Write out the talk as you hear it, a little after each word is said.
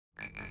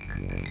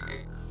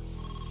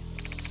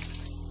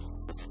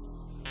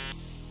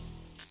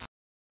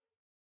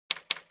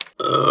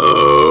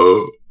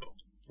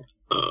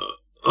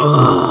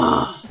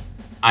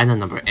Item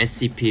number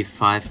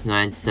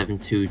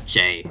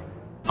SCP-5972-J.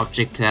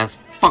 Object class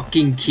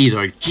fucking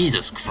killer,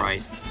 Jesus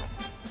Christ.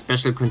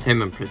 Special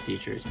containment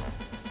procedures.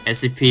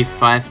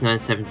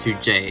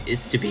 SCP-5972-J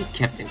is to be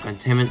kept in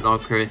containment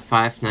locker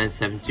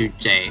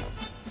 5972-J.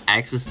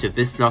 Access to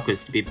this locker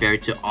is to be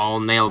barred to all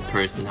male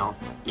personnel,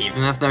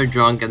 even if they're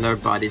drunk and their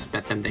bodies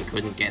bet them they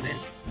couldn't get in.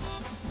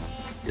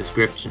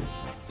 Description: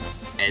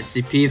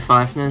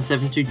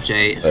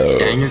 SCP-5972-J is a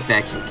standard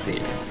vacuum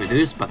cleaner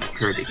produced by the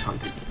Kirby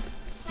Company.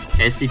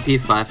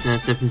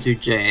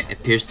 SCP-5972-J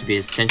appears to be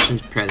a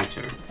sentient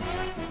predator.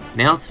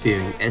 Males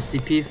viewing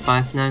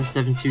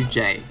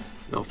SCP-5972-J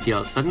will feel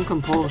a sudden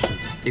compulsion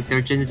to stick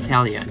their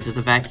genitalia into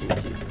the vacuum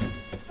tube.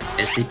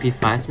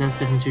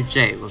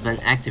 SCP-5972-J will then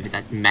activate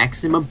at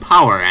maximum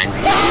power and...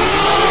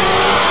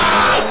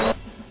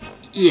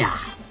 yeah,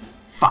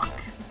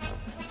 fuck.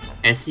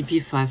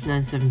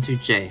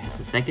 SCP-5972-J has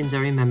a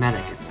secondary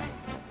mimetic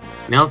effect.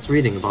 Males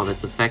reading about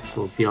its effects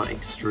will feel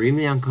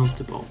extremely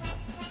uncomfortable.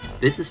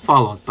 This is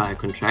followed by a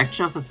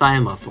contraction of the thigh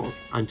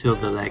muscles until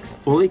the legs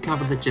fully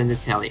cover the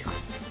genitalia,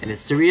 and a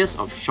series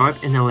of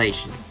sharp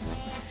inhalations.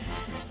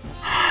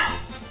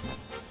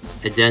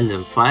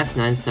 Addendum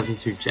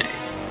 5972-J.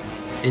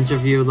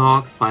 Interview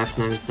log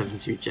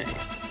 5972-J.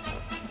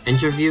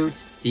 Interviewed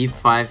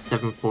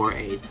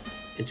D5748,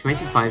 a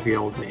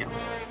 25-year-old male.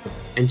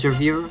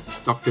 Interviewer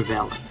Dr.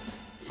 Valen.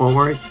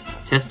 Forward,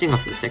 testing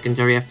of the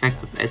secondary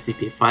effects of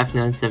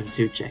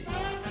SCP-5972-J.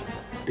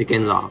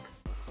 Begin log.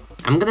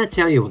 I'm gonna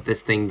tell you what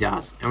this thing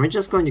does, and we're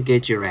just going to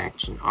gauge your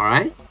reaction,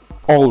 alright?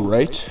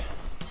 Alright.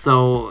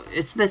 So,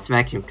 it's this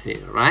vacuum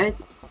cleaner, right?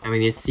 And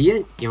when you see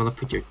it, you wanna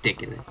put your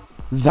dick in it.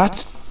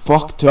 That's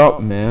fucked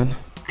up, man.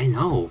 I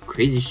know,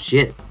 crazy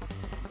shit.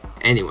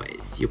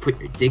 Anyways, you put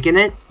your dick in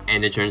it,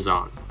 and it turns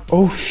on.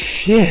 Oh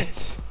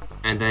shit.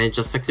 And then it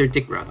just sucks your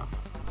dick right off.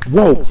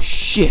 Whoa,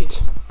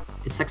 shit.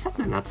 It sucks up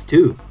my nuts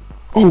too.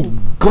 Oh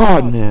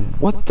god, man,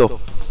 what the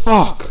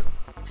fuck?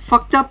 It's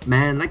fucked up,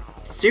 man, like,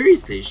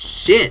 seriously,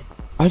 shit.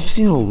 I've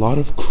seen a lot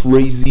of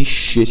crazy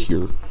shit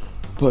here,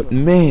 but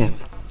man,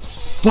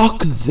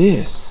 fuck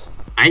this.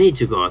 I need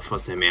to go out for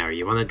some air,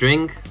 you wanna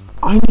drink?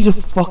 I need a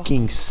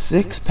fucking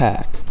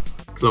six-pack.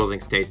 Closing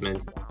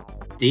statement.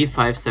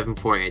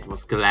 D5748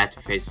 was glad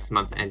to face his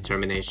month-end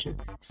termination,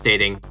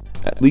 stating,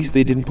 At least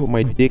they didn't put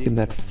my dick in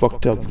that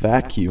fucked up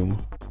vacuum.